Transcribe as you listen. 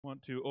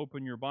want to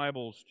open your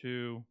Bibles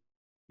to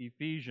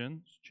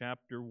Ephesians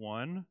chapter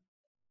 1.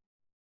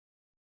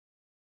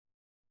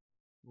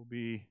 We'll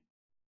be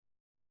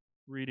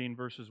reading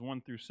verses 1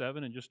 through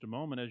 7 in just a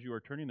moment. As you are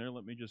turning there,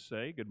 let me just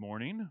say good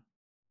morning.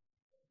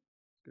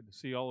 It's good to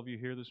see all of you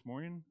here this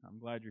morning. I'm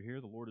glad you're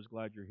here. The Lord is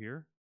glad you're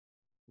here.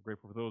 We're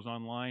grateful for those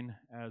online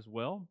as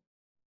well.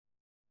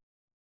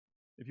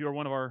 If you are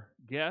one of our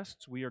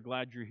guests, we are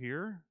glad you're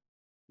here.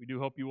 We do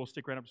hope you will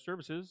stick around after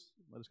services.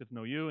 Let us get to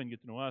know you and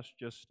get to know us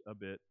just a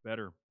bit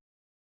better.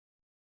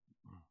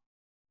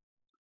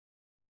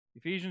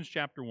 Ephesians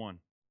chapter 1,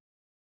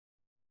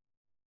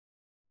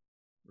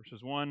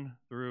 verses 1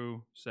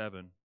 through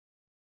 7.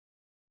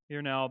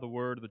 Hear now the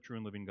word of the true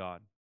and living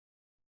God.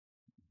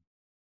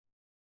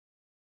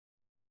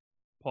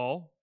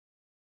 Paul,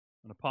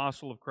 an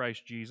apostle of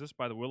Christ Jesus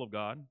by the will of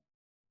God,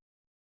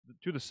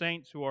 to the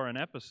saints who are in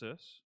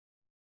Ephesus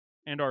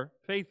and are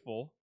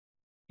faithful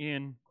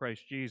in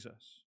Christ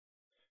Jesus.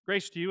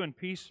 Grace to you and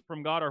peace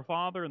from God our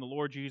Father and the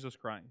Lord Jesus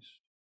Christ.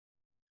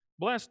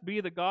 Blessed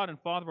be the God and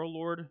Father of our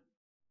Lord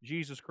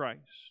Jesus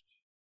Christ,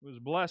 who has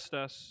blessed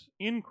us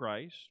in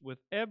Christ with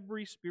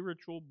every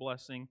spiritual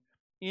blessing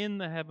in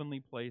the heavenly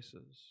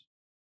places,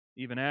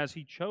 even as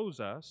He chose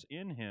us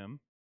in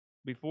Him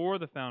before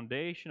the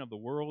foundation of the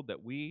world,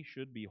 that we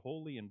should be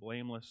holy and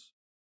blameless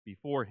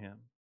before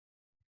Him.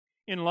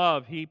 In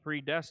love, He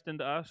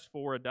predestined us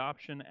for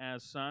adoption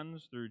as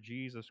sons through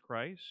Jesus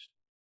Christ,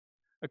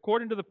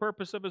 according to the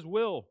purpose of His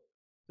will,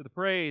 to the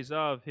praise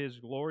of His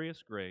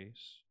glorious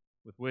grace,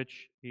 with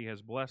which He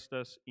has blessed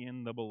us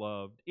in the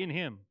Beloved. In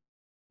Him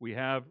we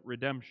have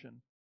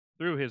redemption,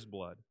 through His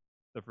blood,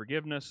 the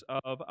forgiveness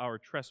of our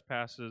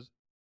trespasses,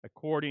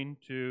 according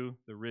to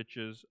the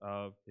riches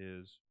of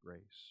His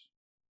grace.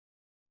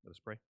 Let us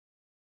pray.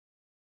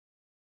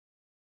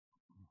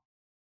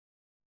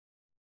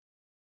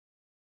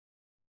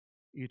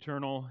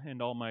 Eternal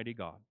and almighty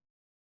God,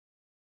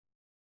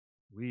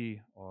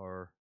 we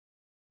are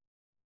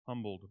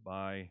humbled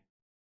by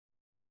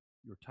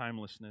your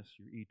timelessness,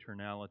 your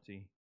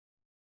eternality,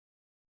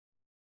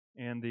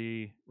 and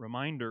the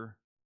reminder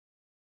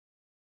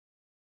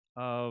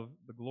of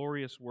the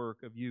glorious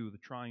work of you, the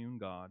triune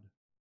God,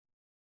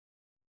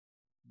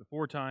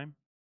 before time,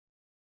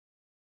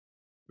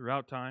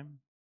 throughout time,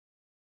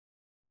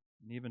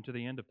 and even to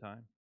the end of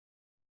time.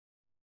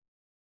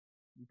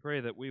 We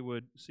pray that we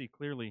would see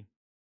clearly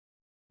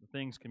the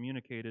things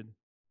communicated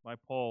by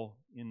Paul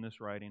in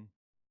this writing.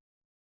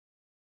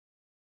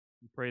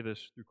 We pray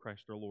this through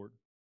Christ our Lord.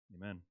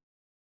 Amen.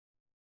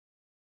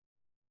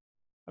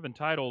 I've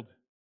entitled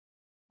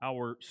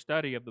our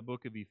study of the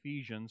book of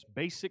Ephesians,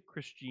 Basic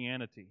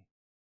Christianity.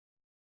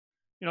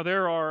 You know,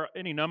 there are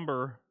any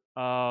number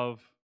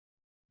of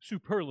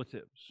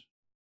superlatives.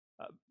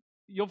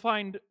 You'll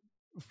find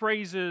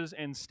phrases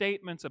and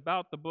statements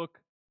about the book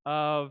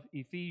of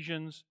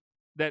Ephesians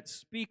that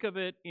speak of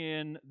it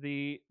in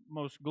the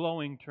most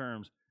glowing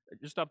terms.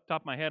 Just off the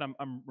top of my head,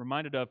 I'm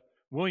reminded of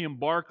William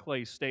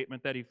Barclay's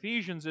statement that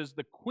Ephesians is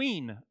the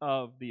queen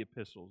of the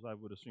epistles. I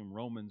would assume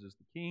Romans is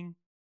the king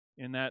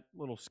in that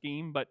little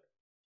scheme, but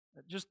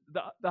just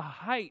the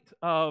height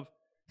of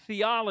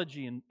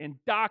theology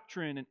and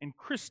doctrine and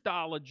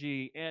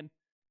Christology and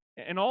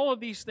all of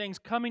these things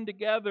coming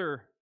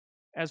together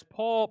as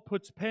Paul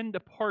puts pen to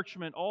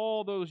parchment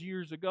all those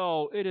years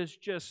ago, it is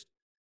just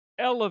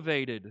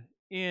elevated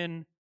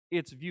in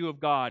its view of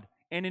God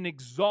and in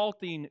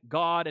exalting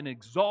God and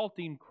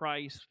exalting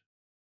Christ.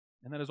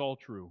 And that is all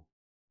true.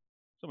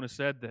 Someone has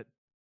said that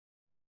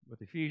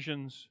with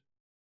Ephesians,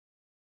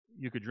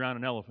 you could drown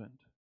an elephant.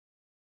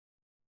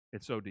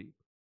 It's so deep.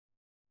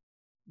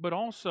 But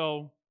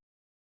also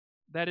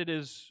that it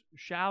is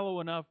shallow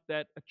enough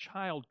that a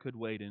child could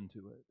wade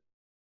into it.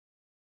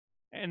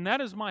 And that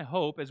is my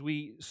hope as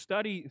we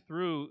study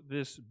through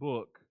this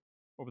book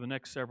over the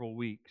next several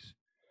weeks,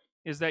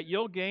 is that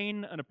you'll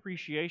gain an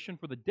appreciation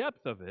for the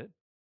depth of it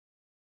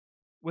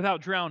without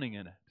drowning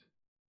in it.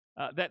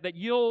 That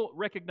you'll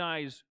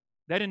recognize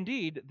that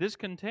indeed this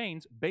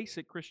contains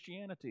basic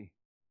Christianity.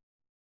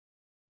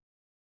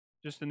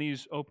 Just in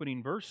these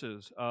opening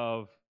verses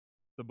of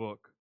the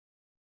book.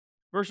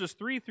 Verses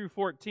 3 through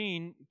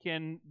 14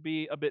 can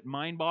be a bit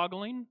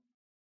mind-boggling,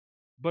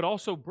 but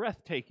also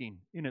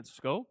breathtaking in its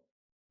scope.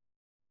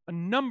 A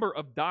number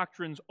of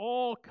doctrines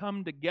all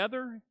come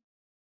together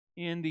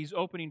in these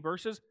opening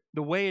verses.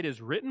 The way it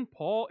is written,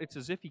 Paul, it's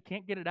as if he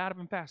can't get it out of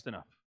him fast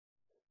enough.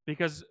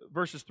 Because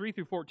verses 3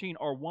 through 14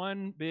 are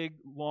one big,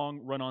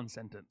 long, run-on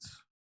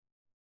sentence.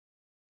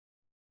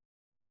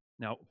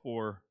 Now,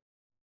 for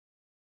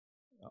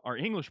our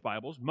English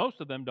Bibles, most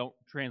of them don't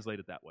translate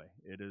it that way.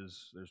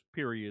 There's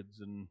periods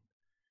and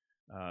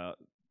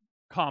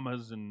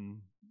commas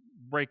and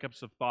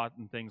breakups of thought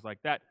and things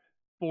like that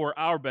for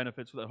our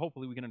benefit, so that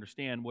hopefully we can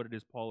understand what it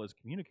is Paul is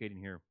communicating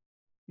here.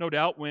 No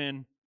doubt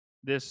when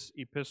this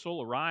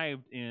epistle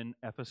arrived in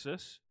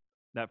Ephesus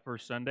that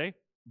first Sunday,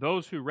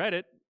 those who read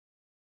it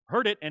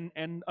heard it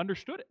and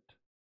understood it.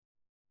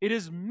 It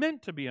is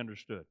meant to be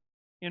understood.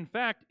 In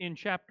fact, in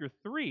chapter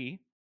 3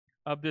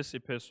 of this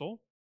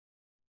epistle,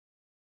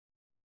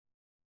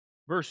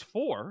 verse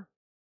 4,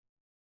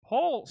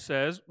 Paul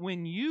says,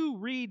 when you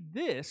read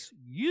this,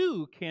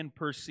 you can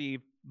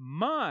perceive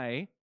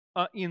my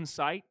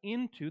insight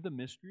into the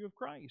mystery of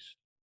Christ.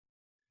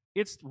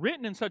 It's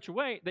written in such a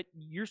way that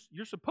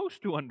you're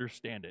supposed to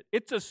understand it.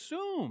 It's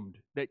assumed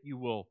that you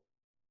will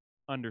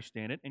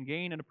understand it and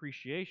gain an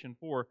appreciation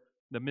for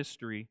the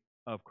mystery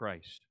of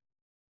Christ.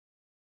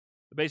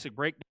 The basic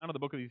breakdown of the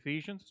book of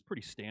Ephesians is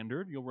pretty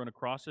standard. You'll run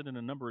across it in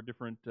a number of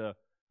different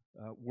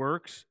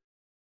works.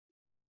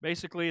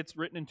 Basically, it's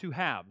written in two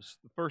halves.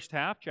 The first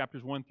half,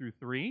 chapters 1 through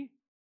 3,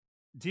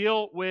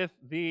 deal with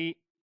the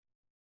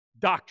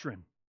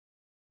doctrine.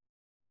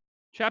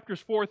 Chapters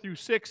 4 through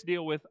 6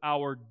 deal with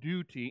our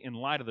duty in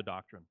light of the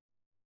doctrine.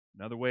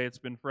 Another way it's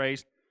been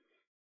phrased,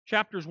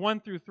 chapters 1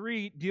 through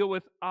 3 deal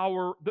with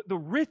the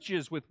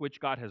riches with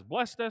which God has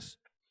blessed us.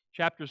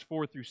 Chapters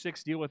 4 through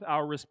 6 deal with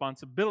our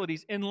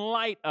responsibilities in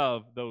light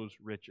of those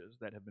riches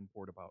that have been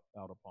poured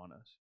out upon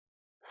us.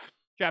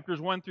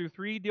 Chapters 1 through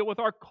 3 deal with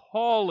our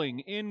calling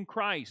in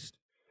Christ.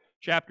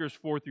 Chapters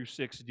 4 through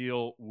 6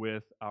 deal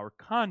with our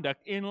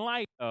conduct in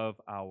light of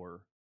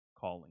our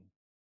calling.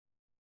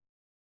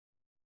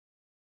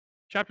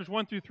 Chapters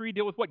 1 through 3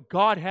 deal with what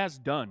God has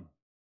done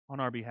on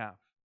our behalf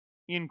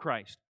in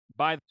Christ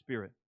by the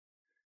Spirit.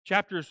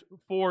 Chapters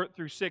 4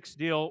 through 6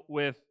 deal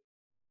with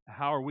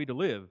how are we to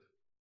live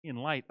in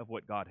light of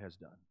what God has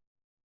done.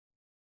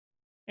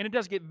 And it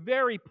does get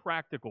very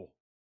practical,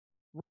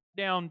 right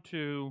down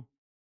to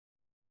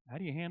how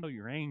do you handle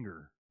your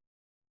anger?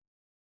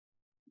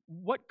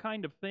 What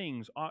kind of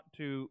things ought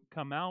to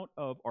come out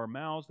of our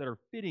mouths that are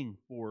fitting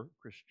for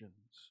Christians?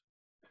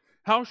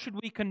 How should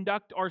we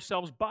conduct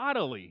ourselves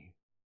bodily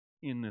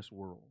in this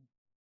world?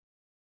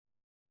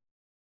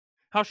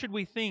 How should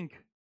we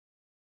think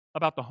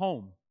about the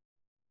home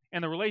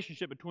and the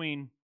relationship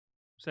between,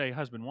 say,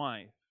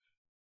 husband-wife,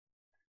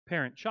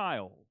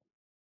 parent-child?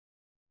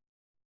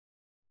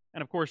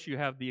 And of course, you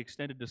have the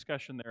extended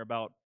discussion there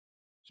about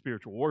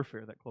spiritual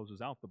warfare that closes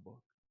out the book.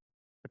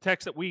 A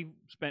text that we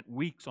spent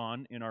weeks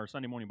on in our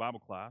Sunday morning Bible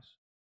class.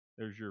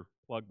 There's your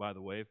plug, by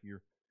the way. If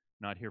you're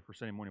not here for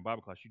Sunday morning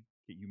Bible class,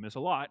 you miss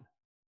a lot.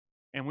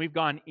 And we've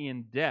gone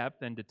in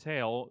depth and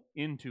detail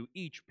into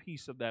each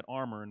piece of that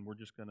armor, and we're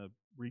just going to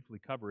briefly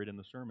cover it in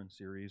the sermon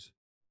series.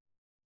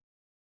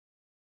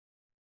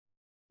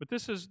 But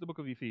this is the book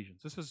of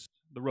Ephesians. This is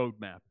the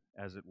roadmap,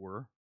 as it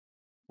were,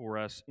 for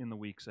us in the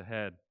weeks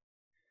ahead.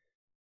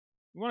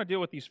 We want to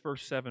deal with these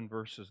first 7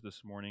 verses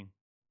this morning.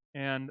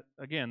 And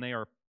again, they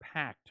are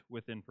packed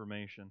with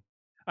information.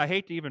 I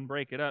hate to even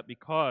break it up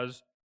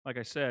because, like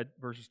I said,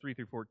 verses 3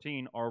 through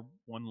 14 are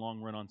one long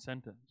run-on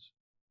sentence.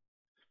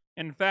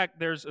 And in fact,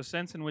 there's a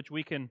sense in which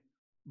we can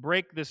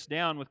break this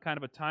down with kind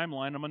of a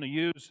timeline. I'm going to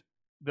use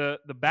the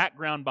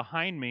background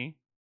behind me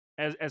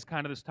as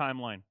kind of this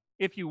timeline.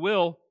 If you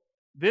will,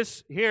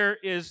 this here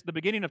is the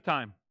beginning of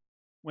time,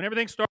 when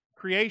everything started,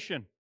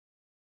 creation.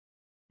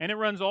 And it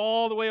runs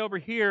all the way over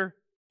here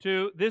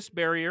to this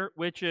barrier,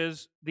 which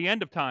is the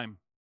end of time,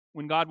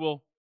 when God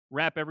will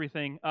wrap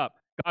everything up.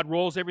 God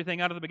rolls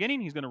everything out of the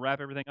beginning. He's going to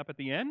wrap everything up at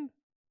the end.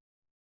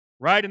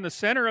 Right in the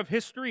center of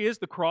history is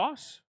the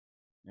cross.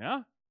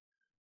 Yeah.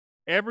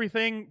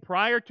 Everything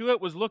prior to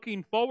it was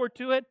looking forward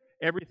to it.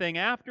 Everything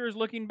after is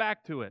looking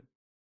back to it.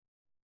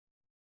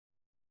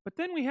 But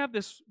then we have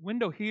this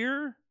window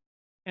here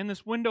and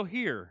this window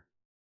here.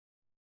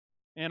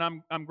 And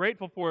I'm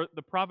grateful for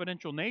the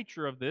providential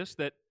nature of this,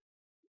 that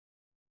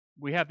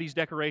we have these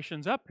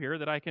decorations up here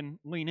that I can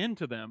lean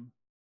into them.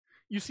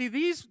 You see,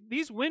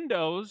 these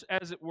windows,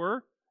 as it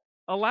were,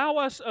 allow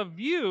us a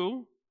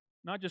view,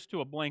 not just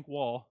to a blank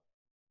wall,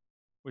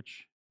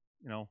 which,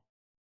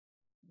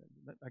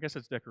 I guess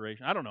that's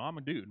decoration. I don't know. I'm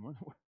a dude.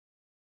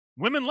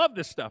 Women love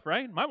this stuff,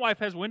 right? My wife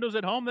has windows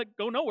at home that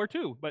go nowhere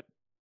too. But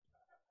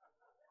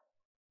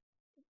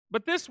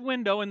this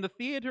window in the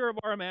theater of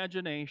our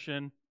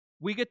imagination,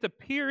 we get to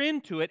peer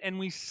into it and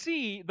we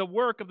see the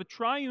work of the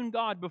triune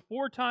God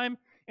before time,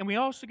 and we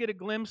also get a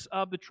glimpse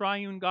of the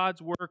triune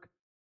God's work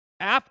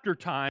after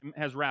time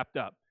has wrapped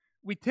up.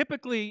 We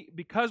typically,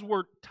 because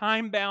we're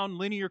time-bound,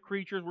 linear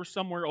creatures, we're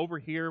somewhere over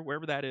here,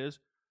 wherever that is,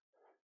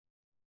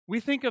 we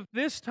think of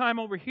this time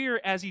over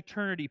here as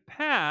eternity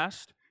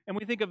past, and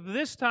we think of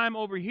this time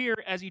over here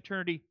as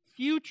eternity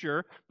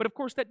future. But of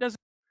course, that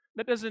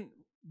doesn't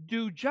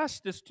do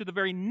justice to the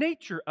very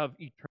nature of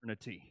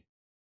eternity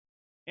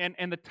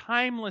and the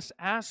timeless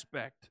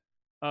aspect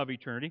of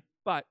eternity.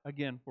 But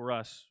again, for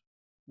us,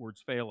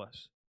 words fail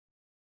us.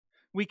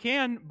 We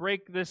can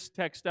break this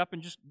text up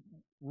and just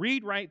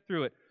read right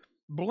through it.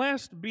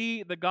 Blessed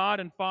be the God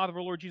and Father of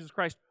our Lord Jesus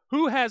Christ,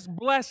 who has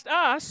blessed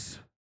us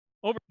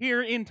over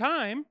here in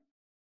time,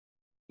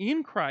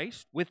 in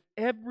Christ, with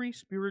every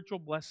spiritual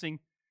blessing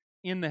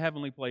in the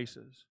heavenly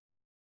places.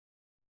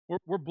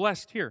 We're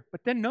blessed here.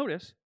 But then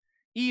notice,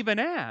 even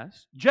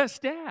as,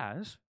 just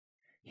as,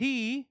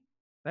 He,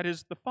 that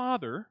is the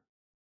Father,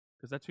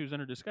 because that's who's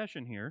under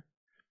discussion here,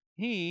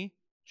 He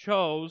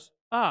chose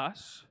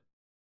us,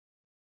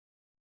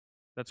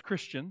 that's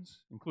Christians,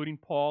 including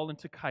Paul and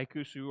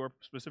Tychicus, who are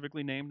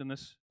specifically named in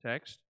this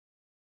text,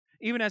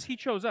 even as He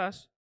chose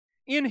us,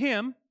 in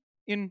Him,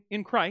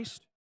 in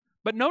Christ.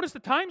 But notice the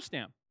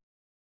timestamp.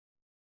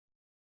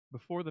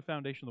 Before the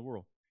foundation of the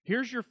world.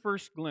 Here's your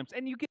first glimpse.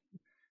 And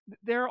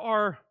there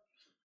are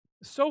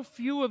so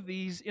few of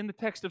these in the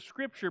text of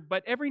Scripture,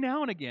 but every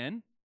now and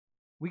again,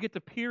 we get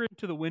to peer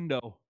into the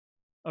window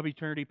of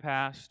eternity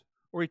past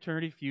or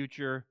eternity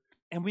future,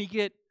 and we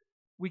get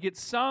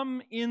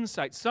some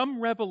insight,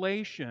 some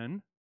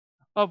revelation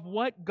of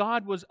what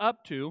God was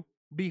up to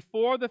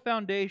before the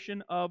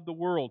foundation of the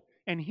world.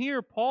 And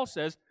here Paul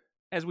says,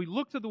 as we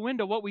look through the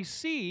window, what we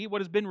see, what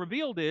has been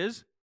revealed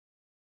is,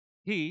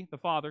 He, the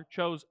Father,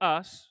 chose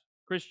us,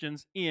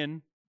 Christians,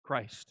 in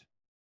Christ.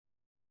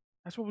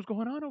 That's what was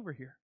going on over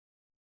here.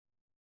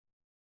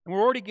 And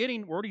we're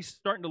already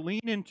starting to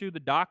lean into the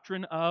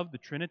doctrine of the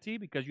Trinity,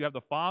 because you have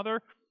the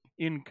Father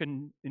in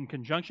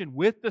conjunction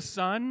with the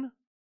Son.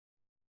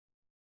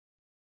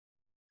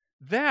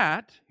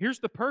 That, here's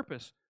the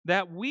purpose,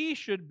 that we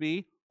should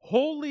be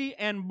holy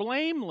and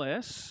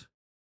blameless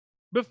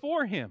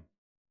before Him.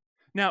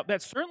 Now,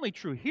 that's certainly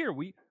true here.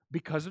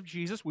 Because of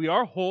Jesus, we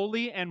are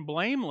holy and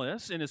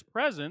blameless in His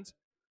presence,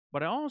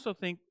 but I also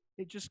think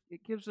it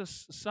gives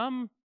us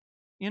some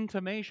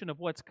intimation of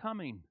what's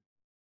coming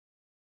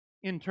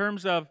in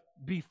terms of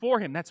before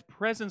Him. That's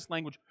presence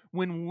language.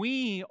 When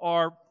we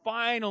are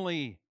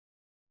finally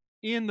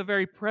in the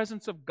very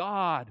presence of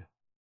God,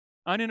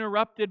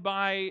 uninterrupted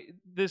by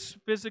this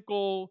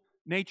physical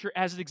nature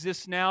as it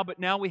exists now, but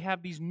now we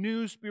have these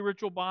new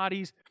spiritual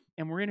bodies,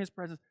 and we're in His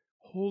presence.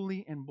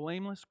 Holy and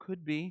blameless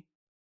could be.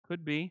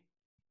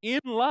 In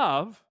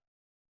love,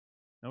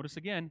 notice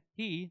again,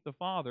 He, the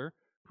Father,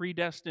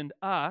 predestined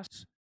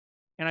us.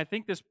 And I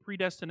think this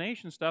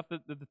predestination stuff,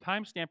 the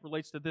timestamp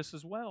relates to this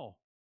as well.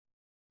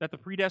 That the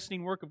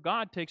predestining work of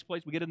God takes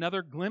place. We get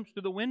another glimpse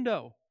through the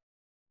window.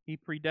 He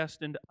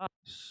predestined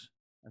us.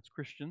 That's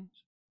Christians.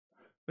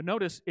 But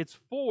notice, it's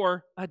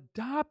for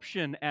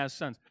adoption as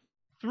sons.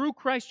 Through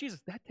Christ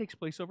Jesus. That takes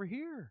place over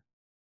here.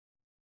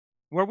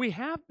 Where we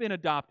have been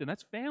adopted.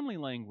 That's family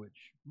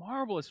language.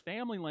 Marvelous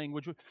family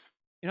language.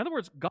 In other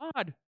words,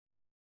 God,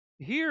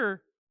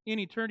 here in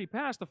eternity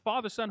past, the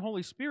Father, Son,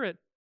 Holy Spirit,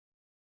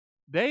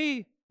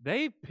 they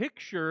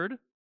pictured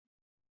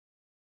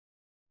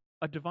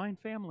a divine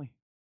family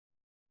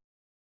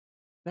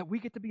that we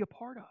get to be a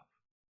part of,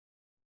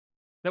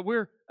 that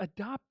we're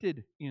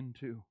adopted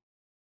into.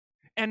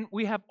 And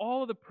we have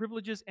all of the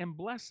privileges and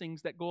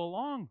blessings that go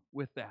along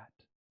with that.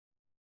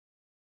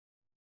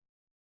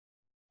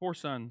 4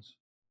 sons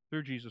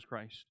through Jesus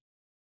Christ,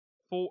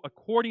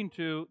 according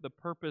to the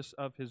purpose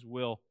of His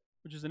will,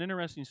 which is an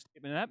interesting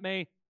statement. And that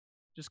may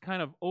just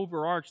kind of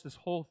overarch this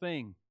whole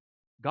thing.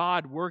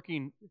 God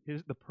working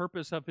the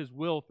purpose of His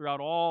will throughout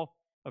all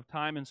of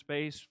time and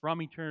space,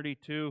 from eternity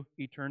to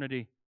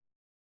eternity.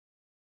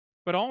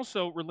 But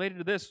also, related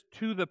to this,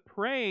 to the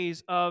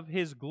praise of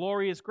His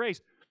glorious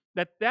grace.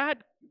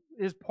 That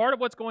is part of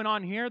what's going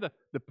on here,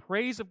 the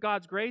praise of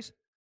God's grace,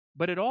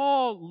 but it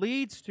all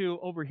leads to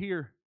over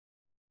here.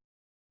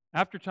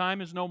 After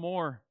time is no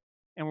more,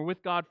 and we're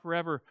with God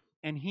forever,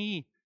 and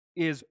He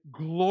is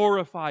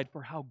glorified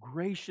for how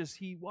gracious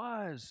He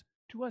was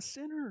to us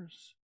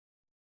sinners,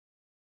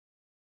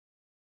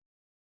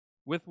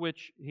 with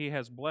which He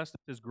has blessed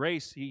His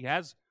grace. He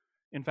has,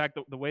 in fact,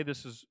 the way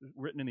this is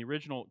written in the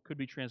original could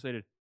be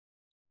translated,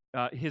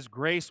 His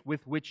grace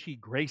with which He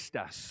graced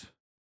us.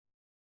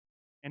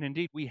 And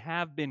indeed, we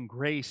have been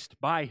graced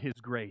by His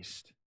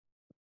grace.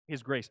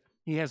 His grace.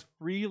 He has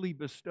freely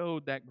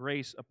bestowed that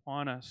grace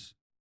upon us.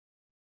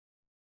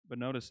 But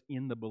notice,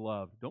 in the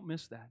beloved. Don't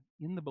miss that.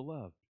 In the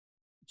beloved.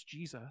 It's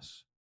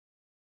Jesus.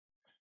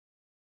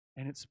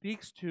 And it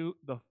speaks to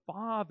the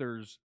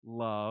Father's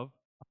love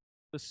of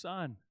the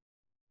Son.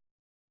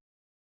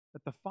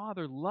 That the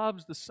Father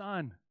loves the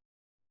Son,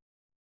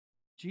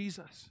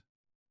 Jesus.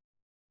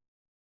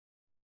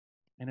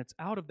 And it's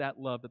out of that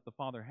love that the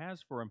Father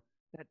has for Him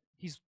that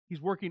He's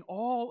working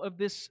all of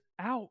this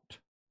out.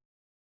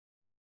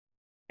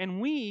 And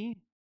we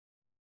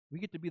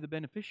get to be the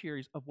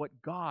beneficiaries of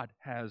what God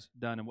has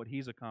done and what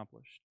He's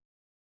accomplished.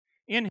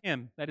 In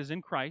Him, that is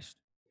in Christ,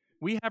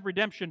 we have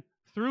redemption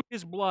through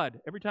His blood.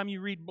 Every time you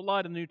read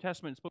blood in the New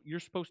Testament, you're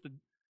supposed to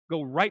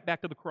go right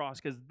back to the cross,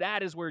 because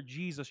that is where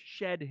Jesus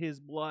shed His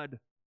blood,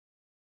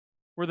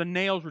 where the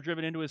nails were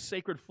driven into His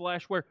sacred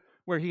flesh,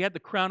 where He had the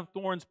crown of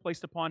thorns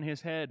placed upon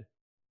His head.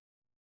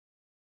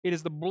 It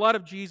is the blood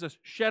of Jesus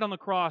shed on the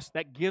cross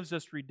that gives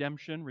us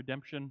redemption.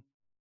 Redemption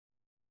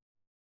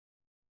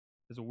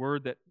is a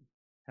word that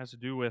has to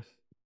do with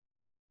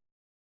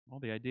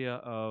the idea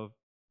of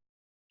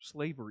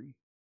slavery.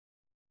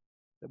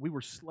 That we were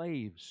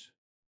slaves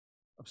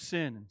of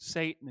sin and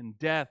Satan and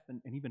death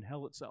and even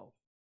hell itself.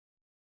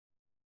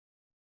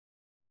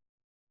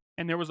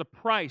 And there was a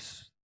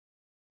price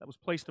that was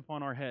placed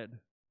upon our head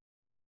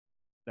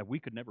that we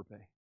could never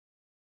pay.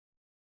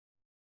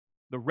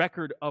 The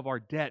record of our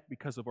debt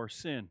because of our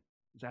sin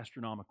is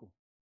astronomical.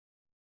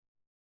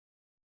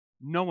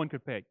 No one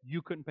could pay it.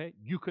 You couldn't pay it.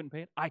 You couldn't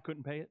pay it. I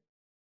couldn't pay it.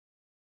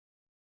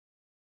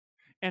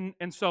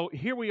 And so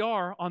here we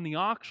are on the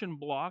auction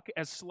block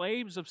as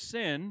slaves of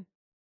sin,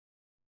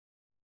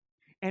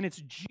 and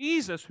it's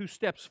Jesus who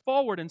steps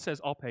forward and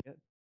says, I'll pay it.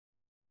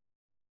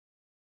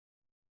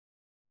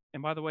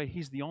 And by the way,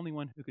 He's the only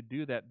one who could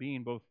do that,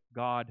 being both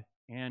God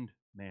and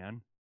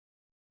man.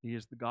 He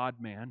is the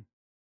God-man.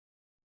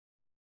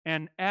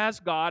 And as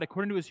God,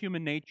 according to His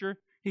human nature,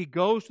 He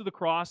goes to the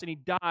cross and He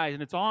dies.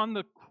 And it's on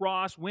the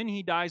cross when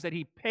He dies that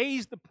He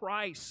pays the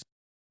price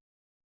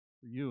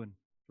for you and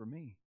for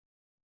me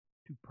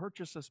to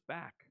purchase us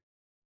back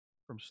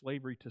from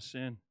slavery to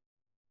sin.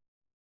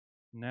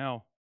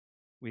 Now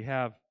we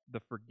have the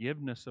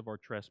forgiveness of our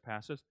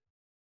trespasses.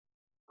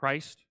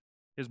 Christ,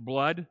 His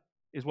blood,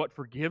 is what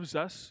forgives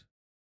us.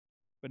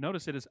 But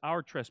notice it is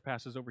our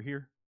trespasses over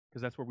here,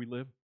 because that's where we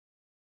live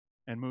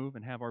and move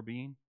and have our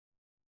being.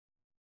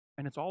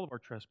 And it's all of our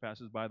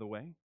trespasses, by the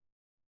way.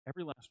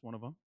 Every last one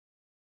of them.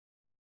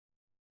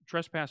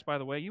 Trespass, by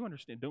the way, you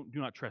understand, do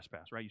not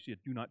trespass, right? You see a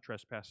do not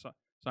trespass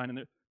sign,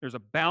 and there's a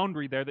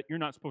boundary there that you're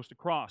not supposed to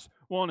cross.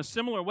 Well, in a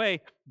similar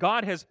way,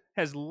 God has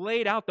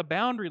laid out the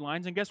boundary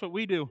lines, and guess what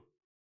we do?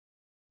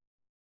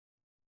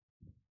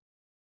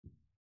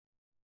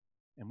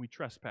 And we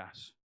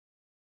trespass.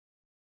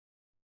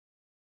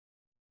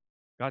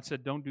 God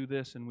said, don't do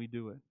this, and we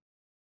do it.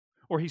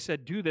 Or He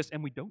said, do this,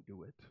 and we don't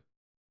do it.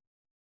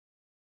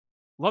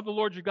 Love the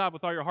Lord your God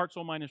with all your heart,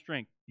 soul, mind, and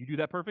strength. You do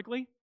that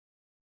perfectly?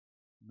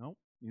 No,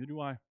 neither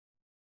do I.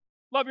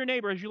 Love your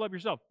neighbor as you love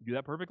yourself. You do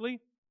that perfectly?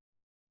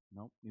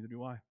 No, neither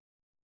do I.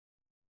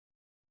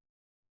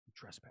 You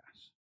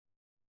trespass.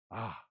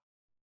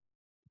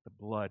 The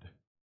blood.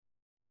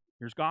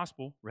 Here's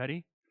gospel.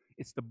 Ready?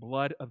 It's the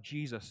blood of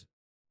Jesus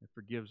that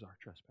forgives our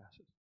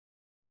trespasses.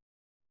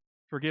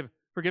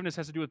 Forgiveness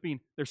has to do with being,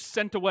 they're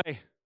sent away.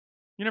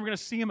 You're never going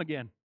to see them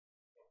again.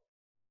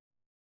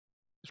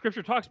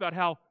 Scripture talks about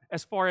how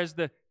as far as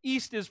the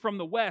east is from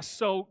the west,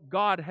 so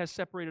God has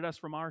separated us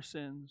from our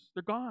sins.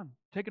 They're gone,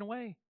 taken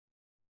away,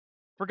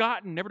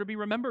 forgotten, never to be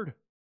remembered.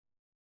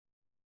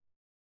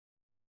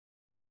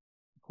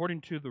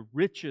 According to the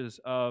riches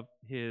of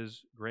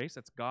His grace,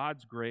 that's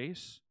God's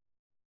grace,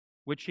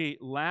 which He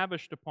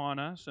lavished upon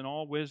us in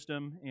all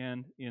wisdom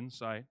and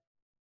insight.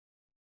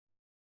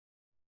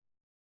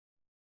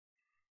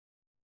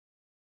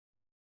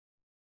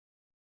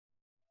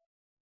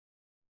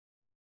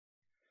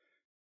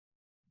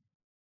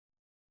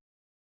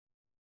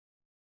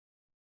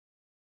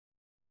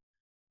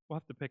 We'll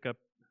have to pick up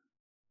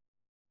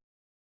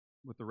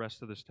with the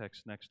rest of this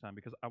text next time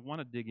because I want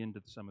to dig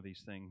into some of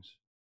these things.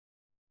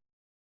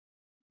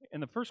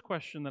 And the first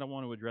question that I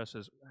want to address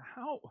is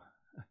how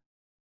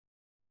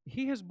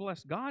He has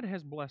blessed, God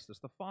has blessed us,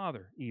 the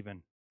Father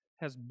even,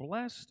 has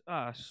blessed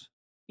us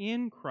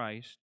in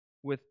Christ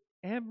with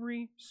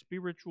every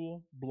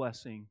spiritual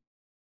blessing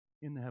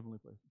in the heavenly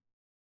places.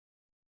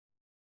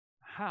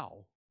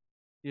 How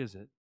is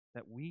it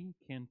that we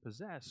can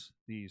possess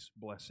these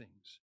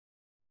blessings?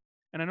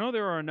 And I know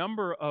there are a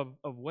number of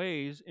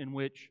ways in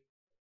which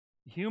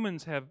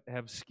humans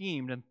have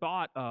schemed and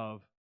thought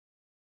of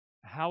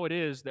how it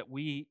is that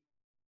we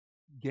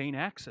gain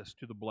access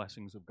to the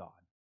blessings of God.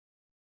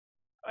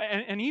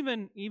 And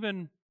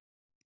even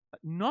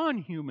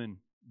non-human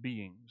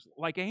beings,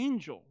 like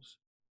angels.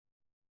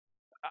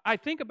 I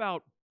think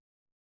about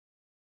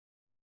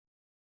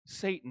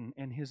Satan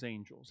and his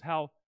angels,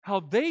 how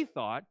they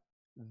thought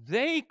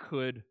they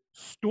could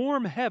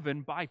storm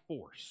heaven by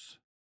force.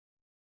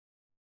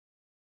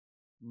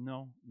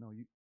 No,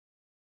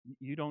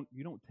 you don't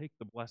take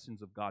the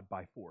blessings of God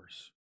by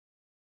force.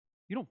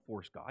 You don't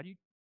force God.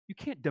 You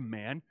can't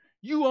demand,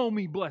 you owe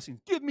me blessings,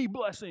 give me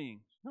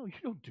blessings. No, you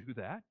don't do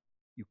that,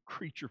 you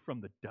creature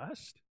from the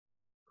dust.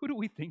 Who do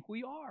we think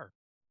we are?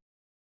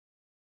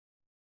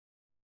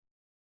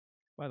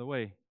 By the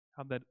way,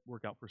 how'd that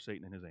work out for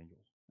Satan and his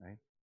angels, right?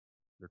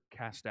 They're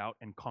cast out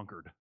and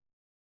conquered.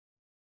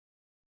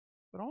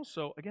 But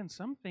also, again,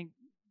 some think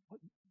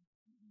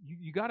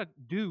you got to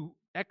do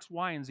X,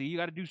 Y, and Z. You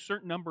got to do a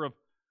certain number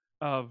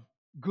of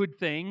good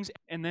things,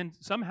 and then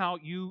somehow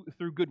you,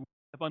 through good,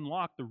 have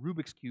unlocked the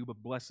Rubik's Cube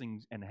of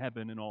blessings and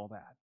heaven and all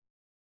that.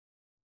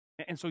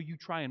 And so you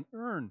try and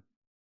earn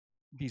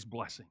these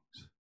blessings.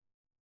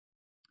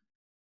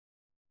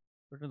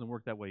 But it doesn't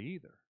work that way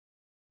either.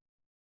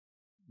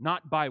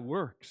 Not by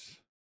works,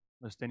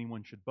 lest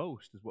anyone should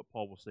boast, is what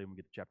Paul will say when we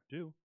get to chapter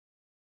 2,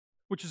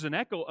 which is an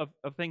echo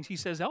of things he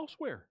says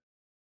elsewhere.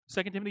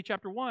 2 Timothy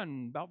chapter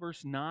 1, about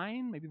verse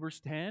 9, maybe verse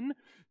 10.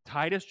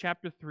 Titus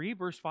chapter 3,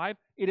 verse 5.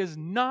 It is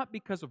not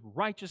because of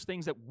righteous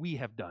things that we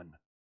have done.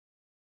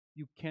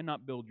 You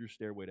cannot build your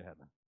stairway to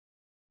heaven.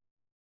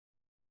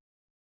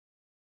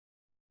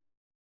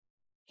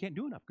 You can't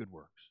do enough good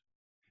works.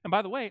 And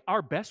by the way,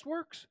 our best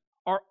works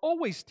are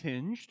always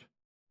tinged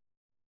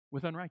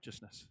with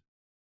unrighteousness.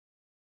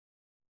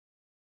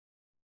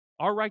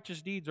 Our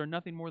righteous deeds are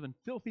nothing more than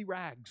filthy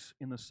rags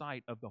in the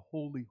sight of the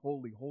holy,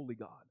 holy, holy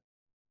God.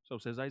 So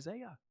says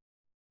Isaiah.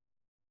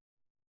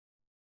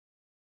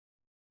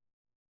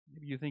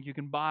 Maybe you think you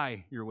can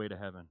buy your way to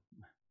heaven.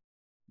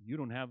 You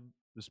don't have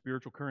the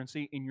spiritual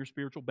currency in your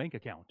spiritual bank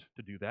account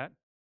to do that.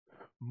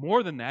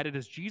 More than that, it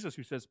is Jesus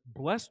who says,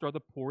 blessed are the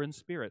poor in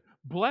spirit.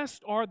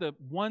 Blessed are the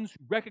ones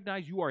who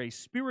recognize you are a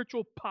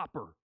spiritual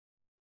pauper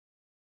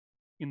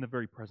in the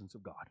very presence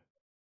of God.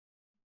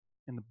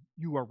 And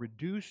you are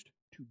reduced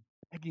to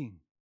begging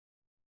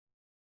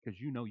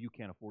because you know you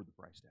can't afford the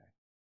price tag.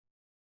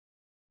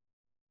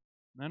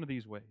 None of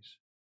these ways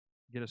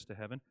get us to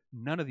heaven.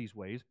 None of these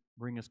ways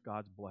bring us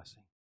God's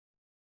blessing.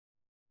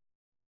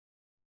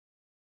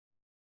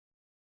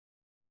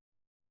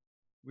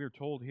 We are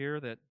told here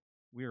that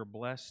we are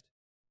blessed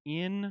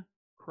in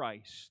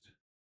Christ.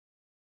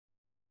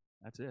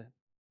 That's it.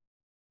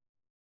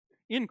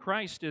 In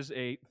Christ is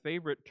a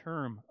favorite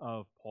term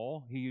of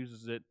Paul. He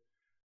uses it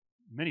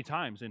many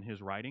times in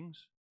his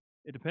writings.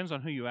 It depends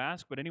on who you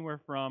ask, but anywhere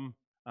from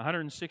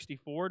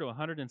 164 to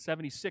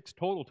 176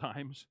 total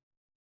times,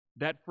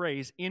 that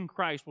phrase, in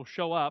Christ, will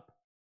show up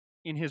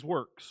in his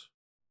works.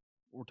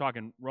 We're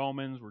talking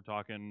Romans, we're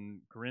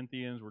talking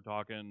Corinthians, we're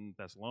talking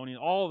Thessalonians.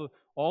 All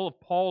of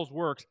Paul's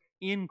works,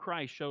 in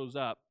Christ, shows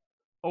up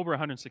over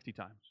 160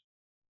 times.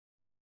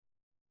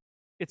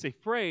 It's a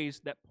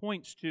phrase that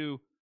points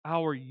to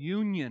our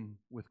union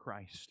with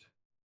Christ,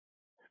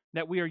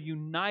 that we are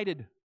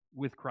united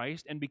with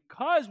Christ, and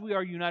because we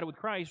are united with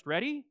Christ,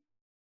 ready?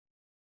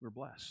 We're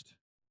blessed.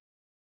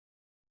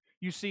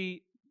 You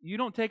see, you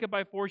don't take it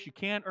by force, you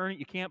can't earn it,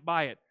 you can't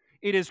buy it.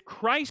 It is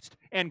Christ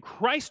and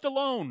Christ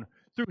alone,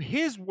 through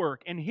His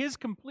work and His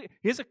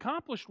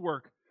accomplished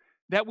work,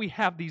 that we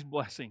have these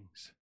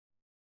blessings.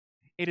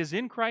 It is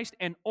in Christ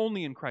and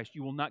only in Christ.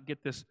 You will not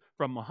get this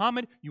from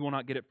Muhammad. You will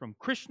not get it from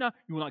Krishna.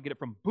 You will not get it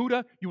from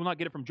Buddha. You will not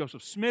get it from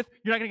Joseph Smith.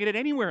 You're not going to get it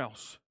anywhere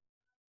else.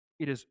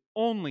 It is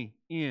only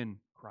in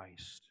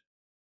Christ.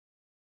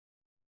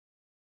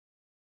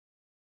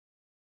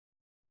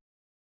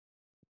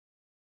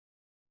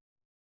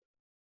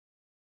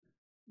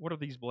 What are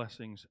these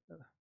blessings?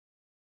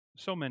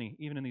 So many,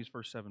 even in these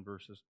first 7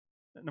 verses.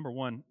 Number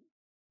 1,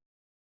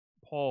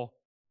 Paul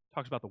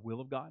talks about the will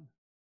of God.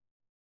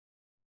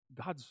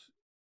 God's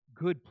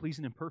good,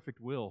 pleasing, and perfect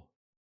will.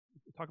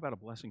 Talk about a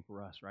blessing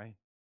for us, right?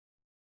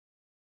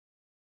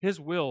 His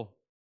will,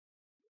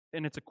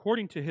 and it's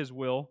according to His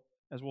will,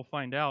 as we'll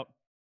find out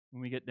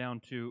when we get down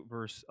to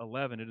verse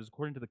 11. It is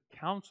according to the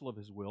counsel of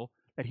His will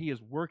that He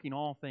is working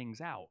all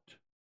things out.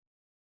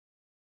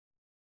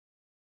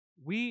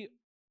 We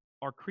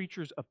are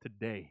creatures of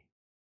today.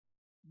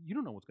 You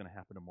don't know what's going to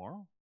happen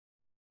tomorrow.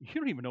 You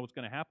don't even know what's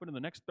going to happen in the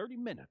next 30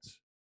 minutes.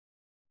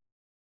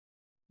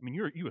 I mean,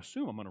 you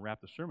assume I'm going to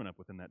wrap the sermon up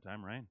within that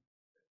time, right?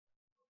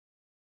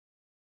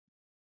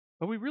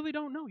 But we really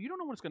don't know. You don't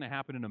know what's going to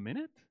happen in a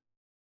minute.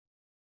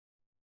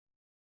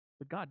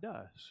 But God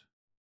does.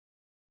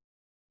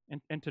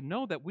 And to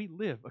know that we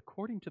live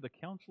according to the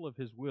counsel of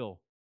His will,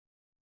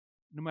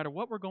 no matter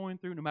what we're going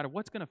through, no matter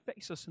what's going to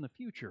face us in the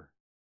future,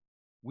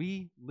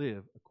 we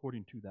live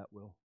according to that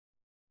will.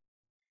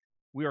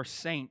 We are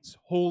saints,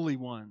 holy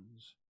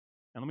ones.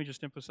 And let me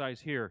just emphasize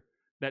here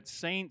that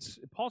saints,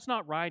 Paul's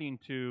not writing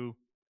to,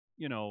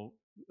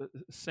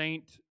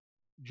 Saint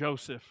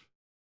Joseph,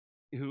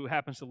 who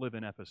happens to live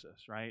in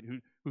Ephesus, right?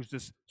 Who's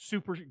this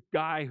super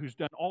guy who's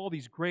done all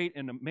these great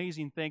and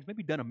amazing things,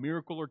 maybe done a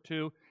miracle or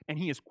two, and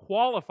he has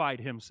qualified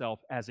himself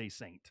as a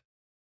saint.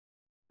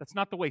 That's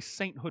not the way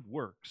sainthood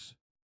works.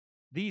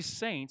 These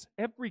saints,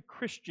 every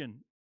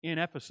Christian in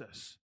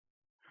Ephesus,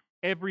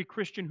 every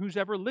Christian who's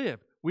ever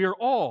lived, we are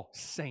all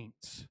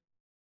saints.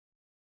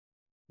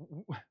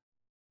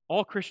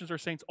 All Christians are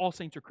saints. All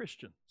saints are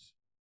Christians,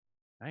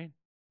 right?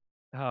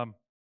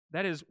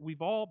 That is,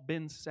 we've all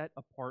been set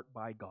apart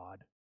by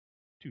God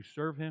to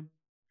serve Him,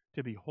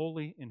 to be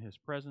holy in His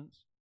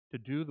presence, to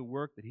do the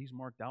work that He's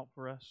marked out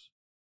for us.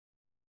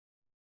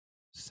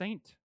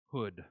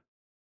 Sainthood.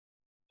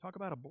 Talk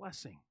about a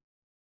blessing.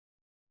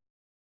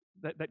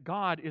 That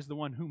God is the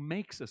one who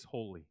makes us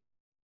holy.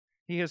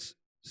 He has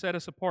set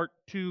us apart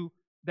to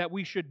that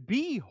we should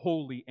be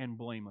holy and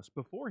blameless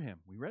before Him.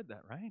 We read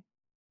that, right?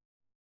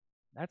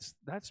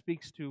 That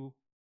speaks to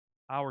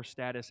our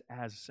status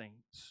as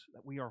saints,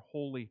 that we are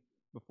holy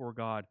before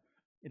God.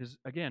 It is,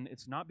 again,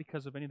 it's not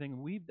because of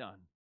anything we've done.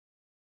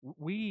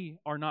 We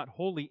are not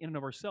holy in and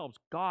of ourselves.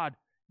 God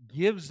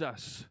gives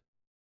us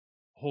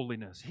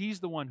holiness. He's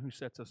the one who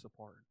sets us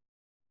apart.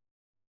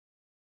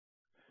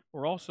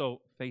 We're also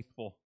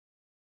faithful.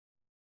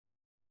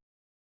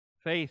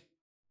 Faith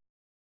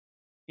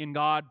in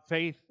God,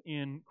 faith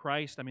in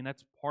Christ. I mean,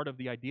 that's part of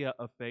the idea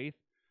of faith.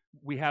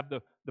 We have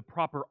the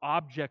proper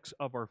objects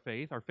of our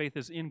faith. Our faith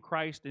is in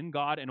Christ, in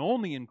God, and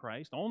only in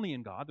Christ, only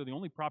in God. They're the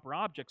only proper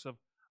objects of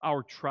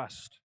our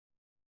trust.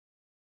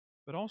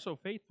 But also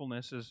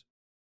faithfulness is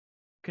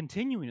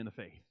continuing in the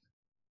faith.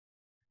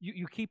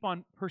 You keep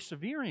on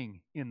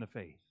persevering in the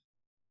faith.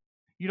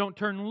 You don't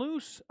turn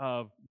loose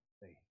of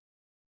faith.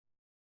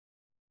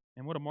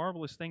 And what a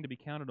marvelous thing to be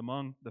counted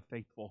among the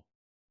faithful.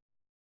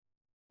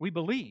 We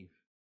believe,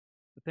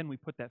 but then we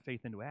put that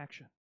faith into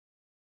action.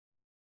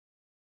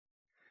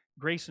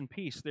 Grace and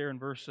peace there in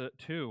verse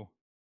 2.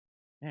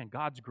 Man,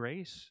 God's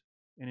grace.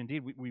 And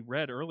indeed, we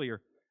read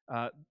earlier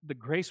the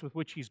grace with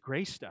which He's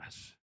graced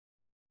us.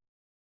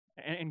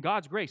 And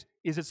God's grace,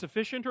 is it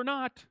sufficient or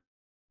not?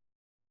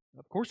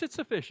 Of course it's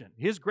sufficient.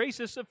 His grace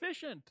is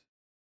sufficient.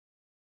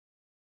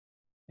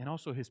 And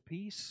also His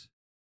peace.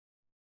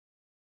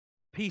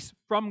 Peace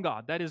from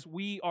God. That is,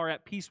 we are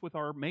at peace with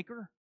our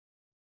Maker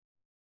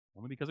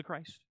only because of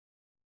Christ.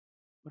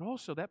 But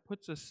also that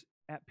puts us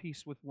at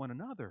peace with one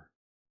another.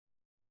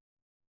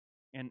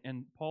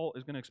 And Paul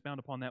is going to expound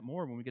upon that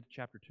more when we get to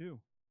chapter 2.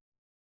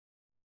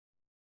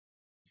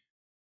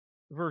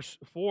 Verse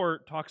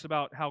 4 talks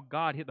about how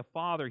God, the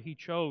Father, He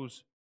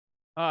chose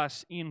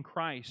us in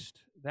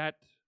Christ. That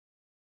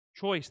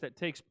choice that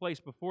takes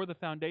place before the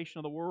foundation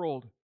of the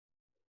world.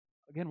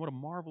 Again, what a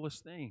marvelous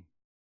thing.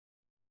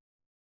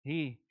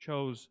 He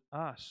chose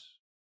us.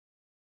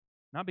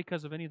 Not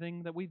because of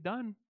anything that we've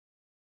done.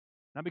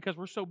 Not because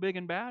we're so big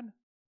and bad.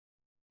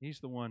 He's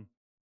the one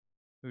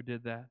who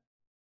did that.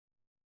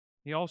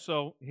 He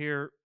also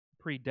here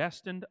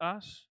predestined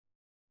us.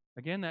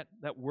 Again,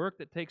 that work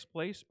that takes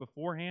place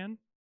beforehand.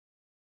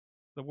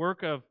 The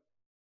work of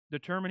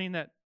determining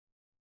that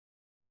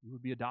you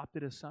would be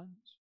adopted as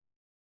sons.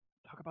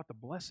 Talk about the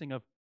blessing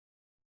of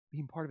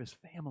being part of His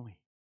family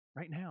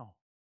right now.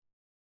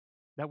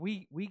 That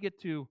we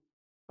get to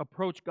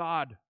approach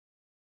God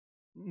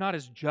not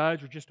as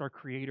judge or just our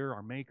Creator,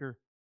 our Maker.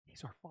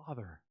 He's our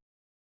Father.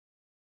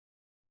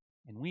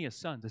 And we as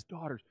sons, as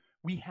daughters,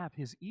 we have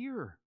His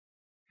ear.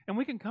 And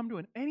we can come to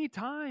Him any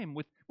time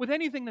with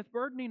anything that's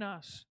burdening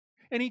us.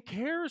 And He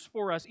cares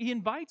for us. He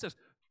invites us.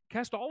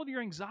 Cast all of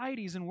your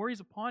anxieties and worries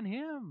upon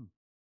Him.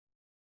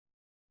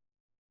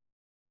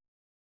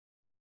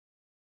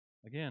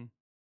 Again,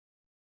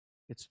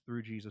 it's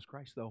through Jesus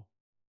Christ, though.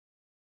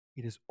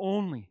 It is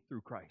only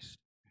through Christ.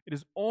 It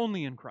is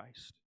only in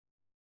Christ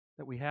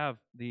that we have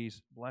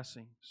these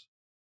blessings.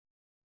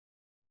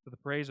 For the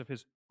praise of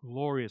His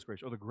glorious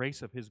grace, or the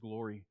grace of His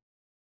glory.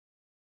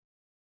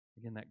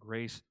 Again, that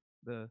grace,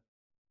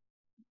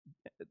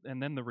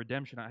 and then the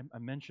redemption. I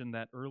mentioned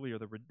that earlier,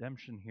 the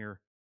redemption here.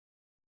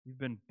 You've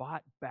been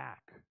bought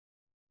back.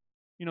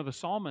 You know, the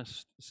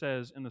psalmist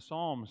says in the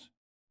Psalms,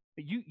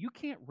 you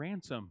can't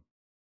ransom.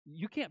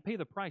 You can't pay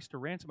the price to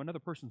ransom another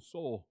person's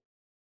soul.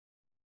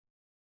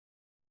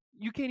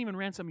 You can't even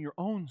ransom your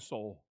own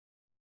soul,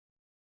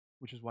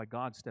 which is why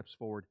God steps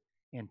forward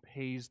and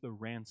pays the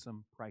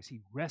ransom price.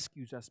 He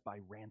rescues us by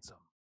ransom.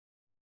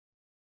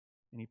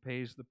 And He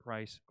pays the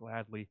price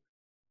gladly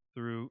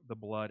through the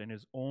blood, and it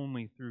is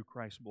only through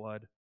Christ's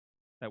blood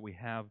that we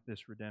have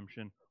this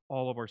redemption.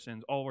 All of our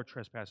sins, all of our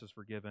trespasses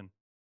forgiven,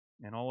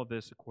 and all of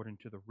this according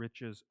to the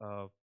riches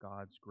of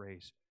God's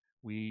grace.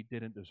 We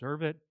didn't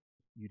deserve it.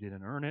 You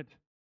didn't earn it.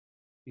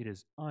 It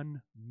is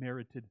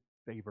unmerited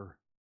favor.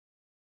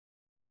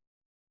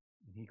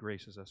 And He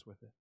graces us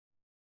with it.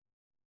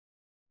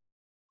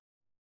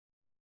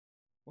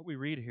 What we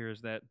read here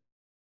is that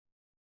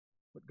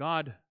what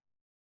God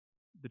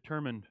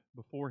determined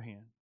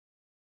beforehand,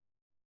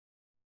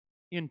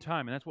 in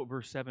time, and that's what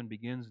verse 7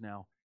 begins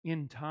now,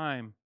 in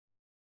time,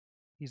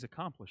 He's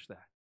accomplished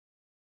that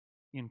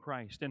in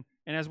Christ. And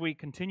as we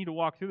continue to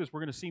walk through this, we're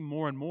going to see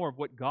more and more of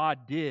what God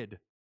did,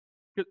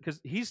 because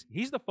He's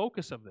the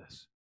focus of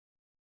this.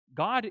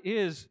 God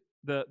is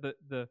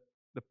the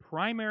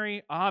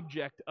primary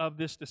object of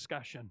this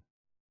discussion.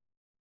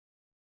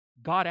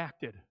 God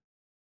acted.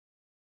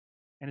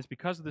 And it's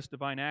because of this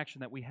divine action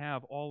that we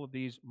have all of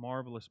these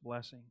marvelous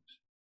blessings.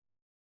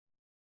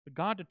 But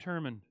God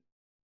determined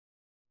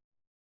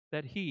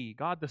that He,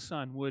 God the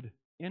Son, would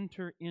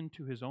enter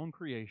into His own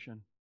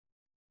creation,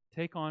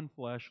 take on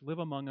flesh, live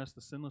among us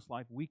the sinless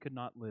life we could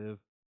not live,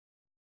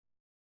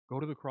 go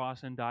to the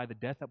cross and die the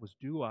death that was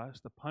due us,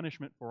 the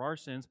punishment for our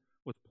sins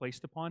was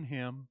placed upon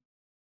Him,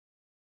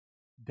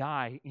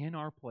 die in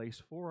our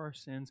place for our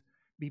sins,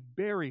 be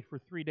buried for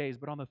 3 days,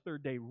 but on the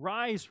third day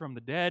rise from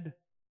the dead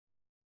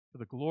to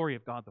the glory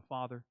of God the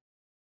Father,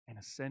 and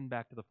ascend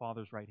back to the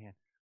Father's right hand,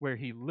 where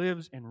He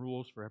lives and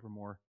rules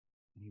forevermore,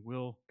 and He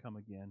will come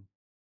again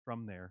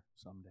from there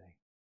someday.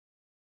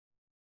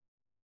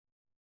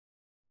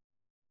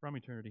 From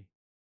eternity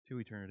to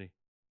eternity,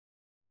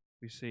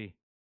 we see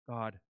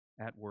God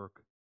at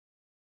work.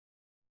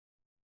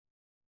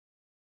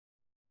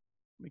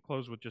 Let me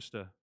close with just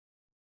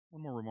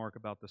one more remark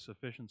about the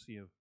sufficiency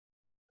of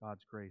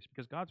God's grace,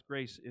 because God's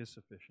grace is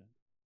sufficient.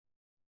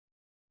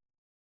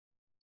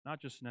 Not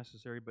just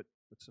necessary, but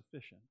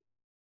sufficient.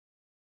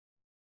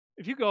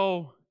 If you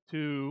go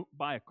to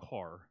buy a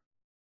car,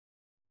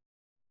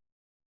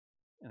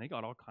 and they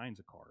got all kinds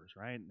of cars,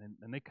 right?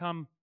 And they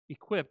come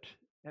equipped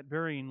at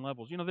varying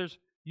levels. You know,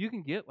 you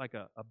can get like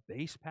a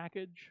base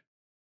package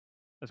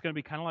that's going to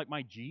be kind of like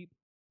my Jeep.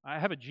 I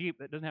have a Jeep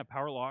that doesn't have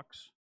power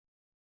locks.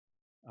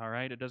 All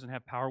right, it doesn't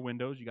have power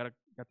windows. You got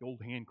the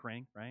old hand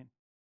crank, right?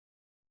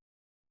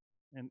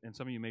 And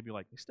some of you may be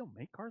like, they still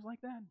make cars like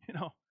that, you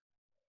know?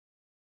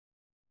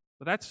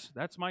 But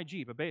that's my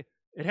Jeep.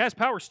 It has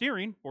power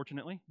steering,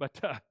 fortunately,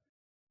 but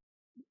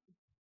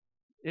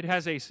it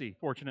has AC,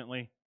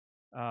 fortunately,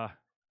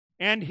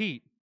 and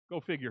heat.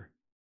 Go figure.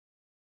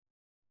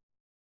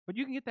 But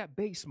you can get that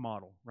base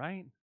model,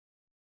 right?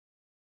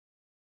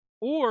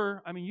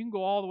 Or, I mean, you can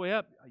go all the way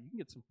up. You can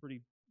get some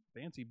pretty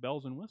fancy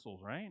bells and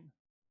whistles, right?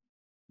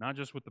 Not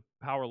just with the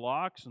power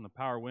locks and the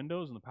power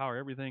windows and the power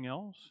everything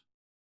else.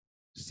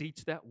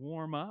 Seats that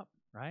warm up,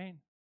 right?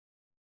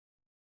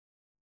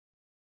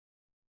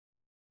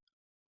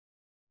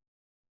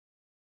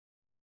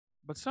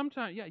 But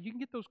sometimes, yeah, you can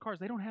get those cars.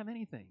 They don't have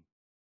anything.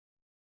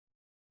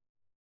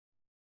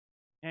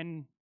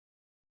 And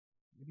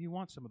maybe you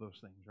want some of those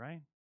things,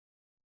 right?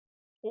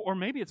 Or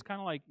maybe it's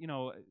kind of like, I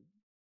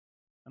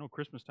know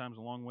Christmas time's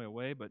a long way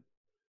away, but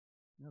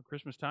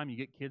Christmas time you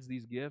get kids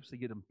these gifts, they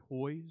get them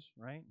toys,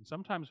 right? And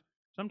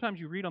sometimes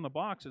you read on the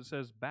box it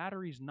says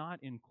batteries not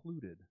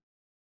included,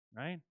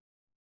 right?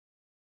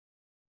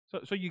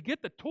 So you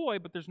get the toy,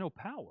 but there's no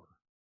power,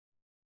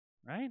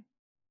 right?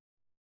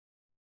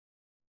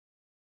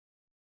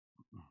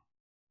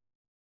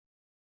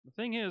 The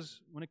thing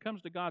is, when it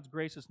comes to God's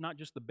grace, it's not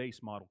just the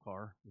base model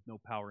car with no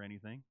power or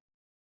anything.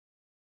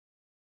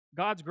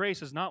 God's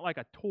grace is not like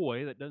a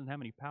toy that doesn't have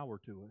any power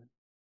to it.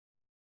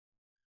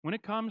 When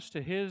it comes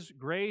to His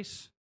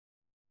grace,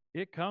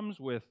 it comes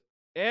with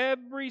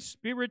every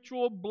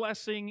spiritual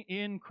blessing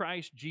in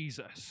Christ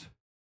Jesus.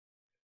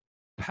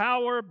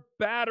 Power,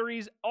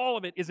 batteries, all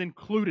of it is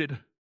included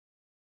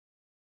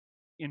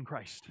in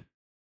Christ.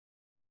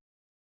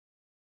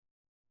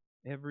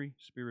 Every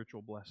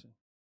spiritual blessing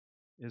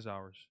is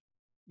ours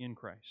in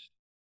Christ.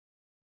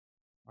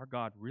 Our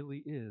God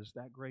really is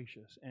that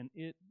gracious, and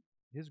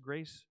His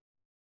grace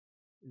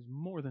is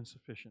more than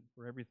sufficient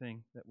for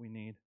everything that we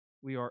need.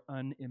 We are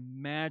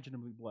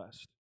unimaginably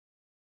blessed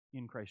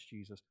in Christ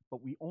Jesus, but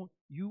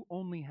you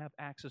only have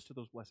access to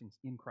those blessings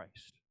in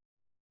Christ.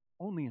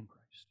 Only in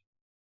Christ,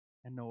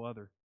 and no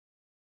other.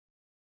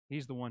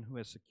 He's the one who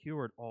has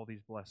secured all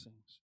these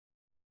blessings.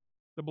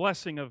 The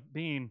blessing of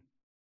being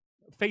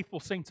faithful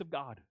saints of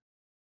God.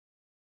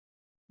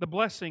 The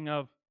blessing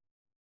of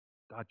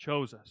God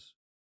chose us.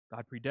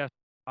 God predestined.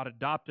 God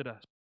adopted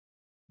us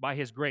by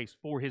His grace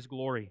for His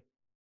glory.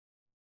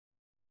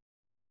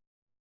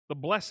 The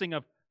blessing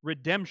of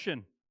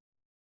redemption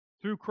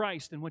through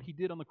Christ and what He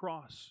did on the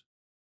cross.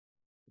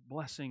 The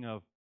blessing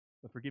of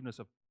the forgiveness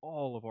of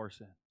all of our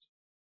sins.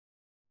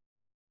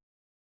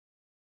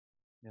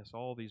 Yes,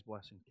 all these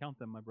blessings. Count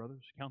them, my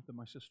brothers. Count them,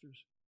 my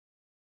sisters.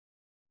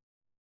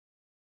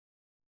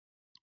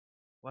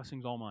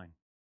 Blessings all mine.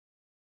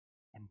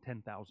 And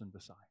 10,000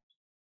 besides.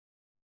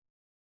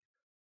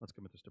 Let's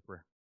commit this to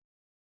prayer.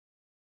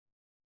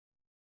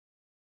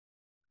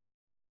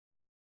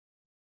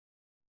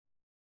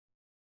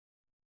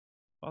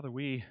 Father,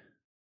 we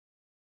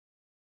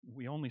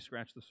only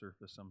scratch the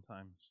surface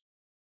sometimes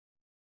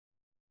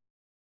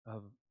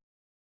of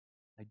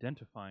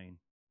identifying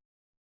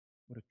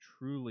what a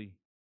truly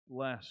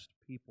blessed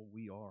people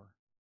we are.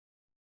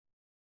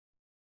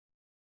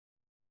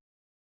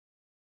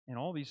 And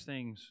all these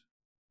things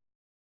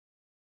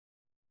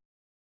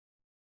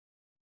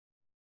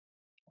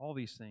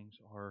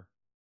are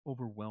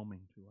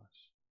overwhelming to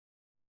us.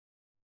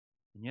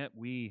 And yet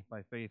we,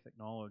 by faith,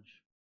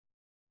 acknowledge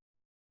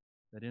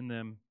that in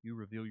them you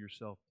reveal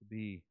yourself to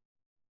be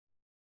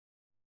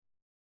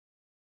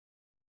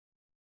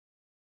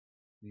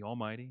the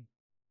Almighty,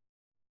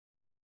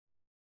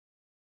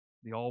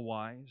 the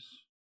All-Wise,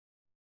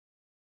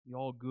 the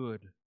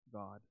All-Good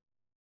God.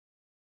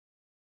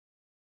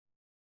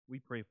 We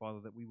pray, Father,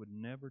 that we would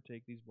never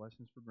take these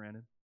blessings for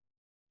granted,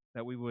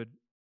 that we would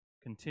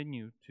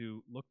continue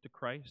to look to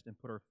Christ and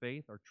put our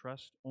faith, our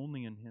trust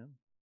only in Him,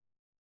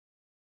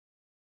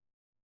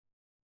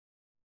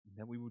 and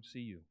that we would see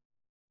you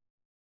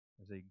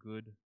as a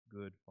good,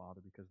 good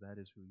Father, because that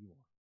is who you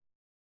are.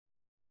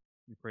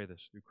 We pray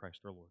this through Christ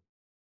our Lord.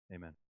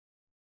 Amen.